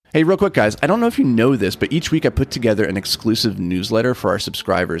Hey, real quick, guys, I don't know if you know this, but each week I put together an exclusive newsletter for our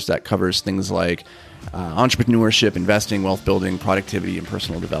subscribers that covers things like entrepreneurship, investing, wealth building, productivity, and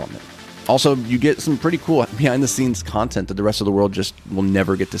personal development. Also, you get some pretty cool behind-the-scenes content that the rest of the world just will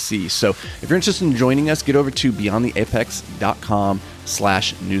never get to see. So if you're interested in joining us, get over to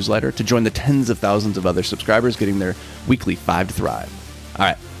beyondtheapex.com/newsletter to join the tens of thousands of other subscribers getting their weekly 5 to Thrive. All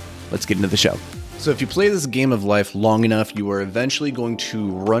right, let's get into the show. So if you play this game of life long enough, you are eventually going to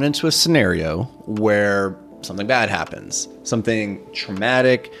run into a scenario where something bad happens, something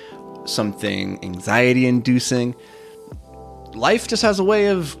traumatic, something anxiety-inducing. Life just has a way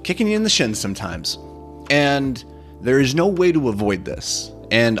of kicking you in the shins sometimes, and there is no way to avoid this.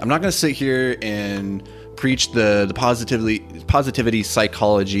 And I'm not going to sit here and preach the positivity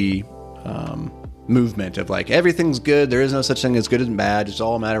psychology movement of like everything's good, there is no such thing as good and bad, it's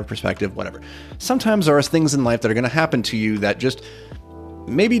all a matter of perspective, whatever. Sometimes there are things in life that are going to happen to you that just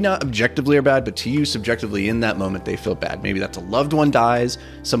maybe not objectively are bad, but to you subjectively in that moment they feel bad. Maybe that's a loved one dies,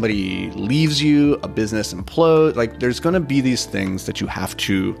 somebody leaves you, a business implodes. Like there's going to be these things that you have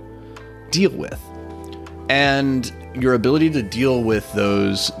to deal with, and your ability to deal with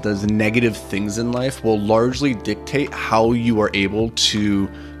those negative things in life will largely dictate how you are able to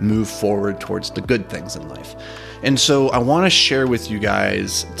move forward towards the good things in life. And so I want to share with you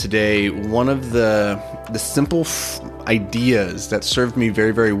guys today one of the simple ideas that served me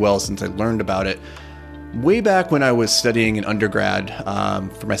very, very well since I learned about it way back when I was studying in undergrad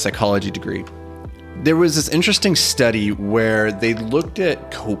for my psychology degree. There was this interesting study where they looked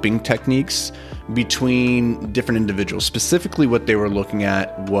at coping techniques between different individuals. Specifically, what they were looking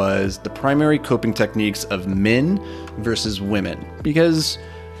at was the primary coping techniques of men versus women, because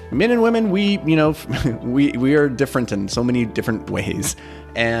men and women, we are different in so many different ways.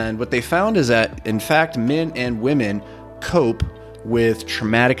 And what they found is that, in fact, men and women cope with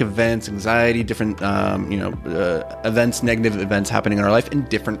traumatic events, anxiety, different events, negative events happening in our life in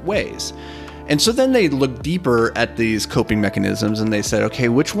different ways. And so then they looked deeper at these coping mechanisms and they said, okay,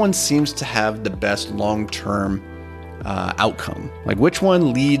 which one seems to have the best long-term outcome? Like which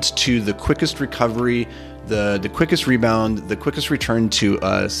one leads to the quickest recovery, the quickest rebound, the quickest return to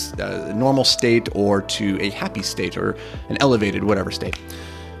a normal state or to a happy state or an elevated whatever state?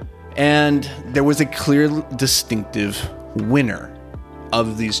 And there was a clear, distinctive winner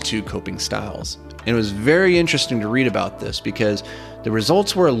of these two coping styles. And it was very interesting to read about this because the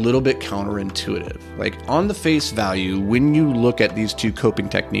results were a little bit counterintuitive. Like on the face value, when you look at these two coping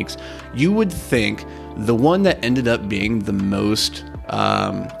techniques, you would think the one that ended up being the most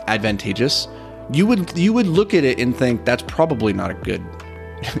advantageous, you would look at it and think that's probably not a good,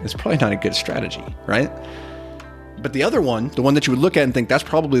 it's probably not a good strategy, right? But the other one, the one that you would look at and think that's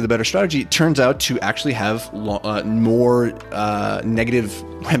probably the better strategy, turns out to actually have more negative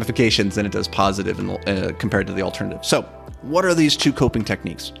ramifications than it does positive compared to the alternative. So what are these two coping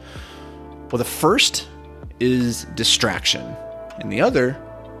techniques? Well, the first is distraction, and the other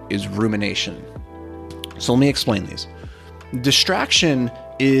is rumination. So let me explain these. Distraction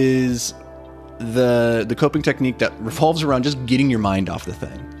is the coping technique that revolves around just getting your mind off the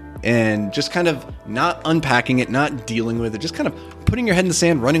thing and just kind of not unpacking it, not dealing with it, just kind of putting your head in the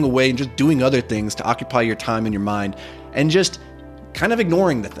sand, running away, and just doing other things to occupy your time and your mind, and just kind of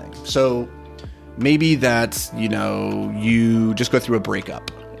ignoring the thing. So maybe that's, you just go through a breakup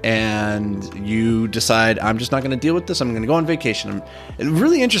and you decide, I'm just not going to deal with this. I'm going to go on vacation. And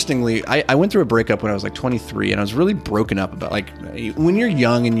really interestingly, I went through a breakup when I was like 23, and I was really broken up about, like, when you're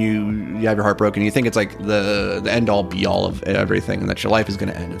young and you have your heart broken, you think it's like the end all be all of everything and that your life is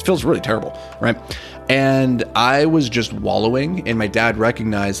going to end. It feels really terrible, right? And I was just wallowing, and my dad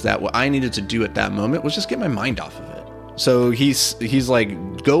recognized that what I needed to do at that moment was just get my mind off of it. So he's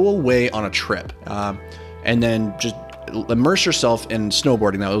like, go away on a trip, and then just immerse yourself in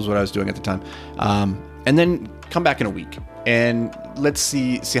snowboarding. That was what I was doing at the time. And then come back in a week and let's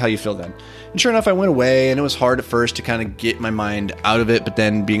see how you feel then. And sure enough, I went away, and it was hard at first to kind of get my mind out of it. But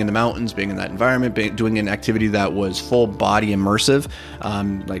then being in the mountains, being in that environment, doing an activity that was full body immersive,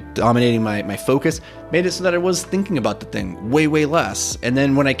 like dominating my focus, made it so that I was thinking about the thing way, way less. And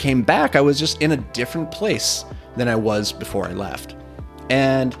then when I came back, I was just in a different place than I was before I left.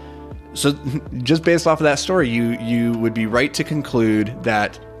 And so just based off of that story, you would be right to conclude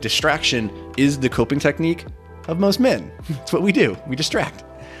that distraction is the coping technique of most men. It's what we do. We distract.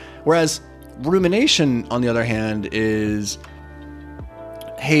 Whereas rumination, on the other hand, is,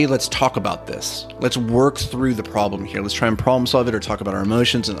 hey, let's talk about this. Let's work through the problem here. Let's try and problem solve it or talk about our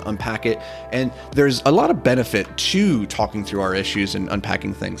emotions and unpack it. And there's a lot of benefit to talking through our issues and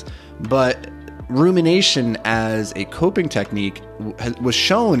unpacking things. But rumination as a coping technique was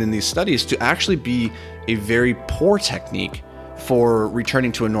shown in these studies to actually be a very poor technique for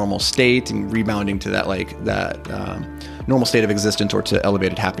returning to a normal state and rebounding to that normal state of existence or to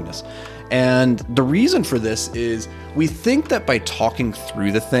elevated happiness. And the reason for this is we think that by talking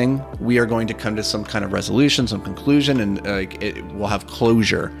through the thing, we are going to come to some kind of resolution, some conclusion, and it will have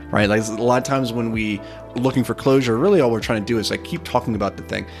closure, right? Like a lot of times when we looking for closure, really all we're trying to do is like keep talking about the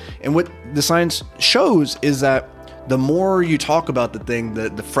thing. And what the science shows is that the more you talk about the thing,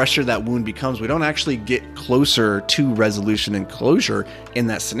 the fresher that wound becomes. We don't actually get closer to resolution and closure in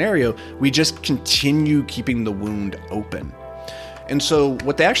that scenario. We just continue keeping the wound open. And so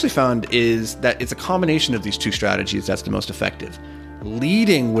what they actually found is that it's a combination of these two strategies that's the most effective.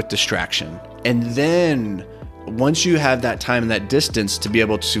 Leading with distraction, and then once you have that time and that distance to be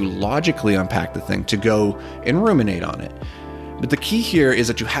able to logically unpack the thing, to go and ruminate on it. But the key here is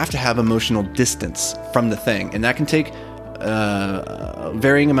that you have to have emotional distance from the thing, and that can take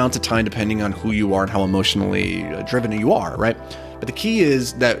varying amounts of time depending on who you are and how emotionally driven you are, right? But the key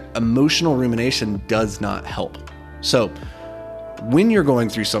is that emotional rumination does not help. So when you're going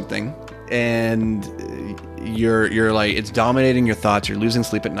through something and you're like, it's dominating your thoughts, you're losing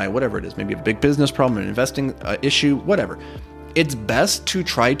sleep at night, whatever it is, maybe a big business problem, an investing issue, whatever, it's best to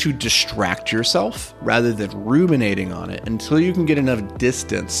try to distract yourself rather than ruminating on it until you can get enough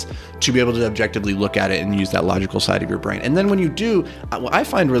distance to be able to objectively look at it and use that logical side of your brain. And then when you do, what I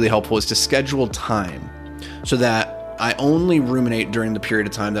find really helpful is to schedule time so that I only ruminate during the period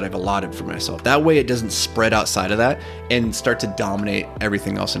of time that I've allotted for myself. That way it doesn't spread outside of that and start to dominate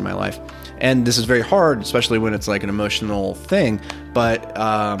everything else in my life. And this is very hard, especially when it's like an emotional thing. But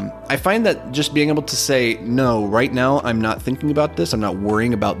I find that just being able to say, no, right now I'm not thinking about this. I'm not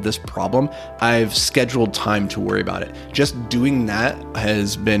worrying about this problem. I've scheduled time to worry about it. Just doing that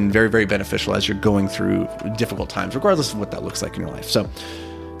has been very, very beneficial as you're going through difficult times, regardless of what that looks like in your life. So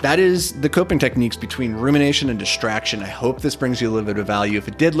that is the coping techniques between rumination and distraction. I hope this brings you a little bit of value. If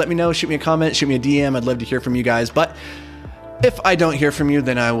it did, let me know. Shoot me a comment, shoot me a DM. I'd love to hear from you guys. But if I don't hear from you,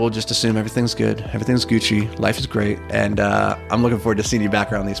 then I will just assume everything's good. Everything's Gucci. Life is great. And I'm looking forward to seeing you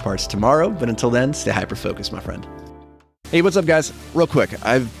back around these parts tomorrow. But until then, stay hyper-focused, my friend. Hey, what's up, guys? Real quick,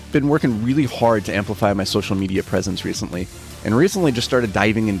 I've been working really hard to amplify my social media presence recently. And recently just started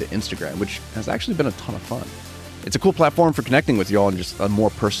diving into Instagram, which has actually been a ton of fun. It's a cool platform for connecting with you all in just a more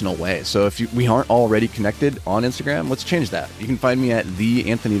personal way. So if we aren't already connected on Instagram, let's change that. You can find me at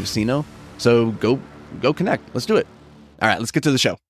 @TheAnthonyVicino. So go connect. Let's do it. All right, let's get to the show.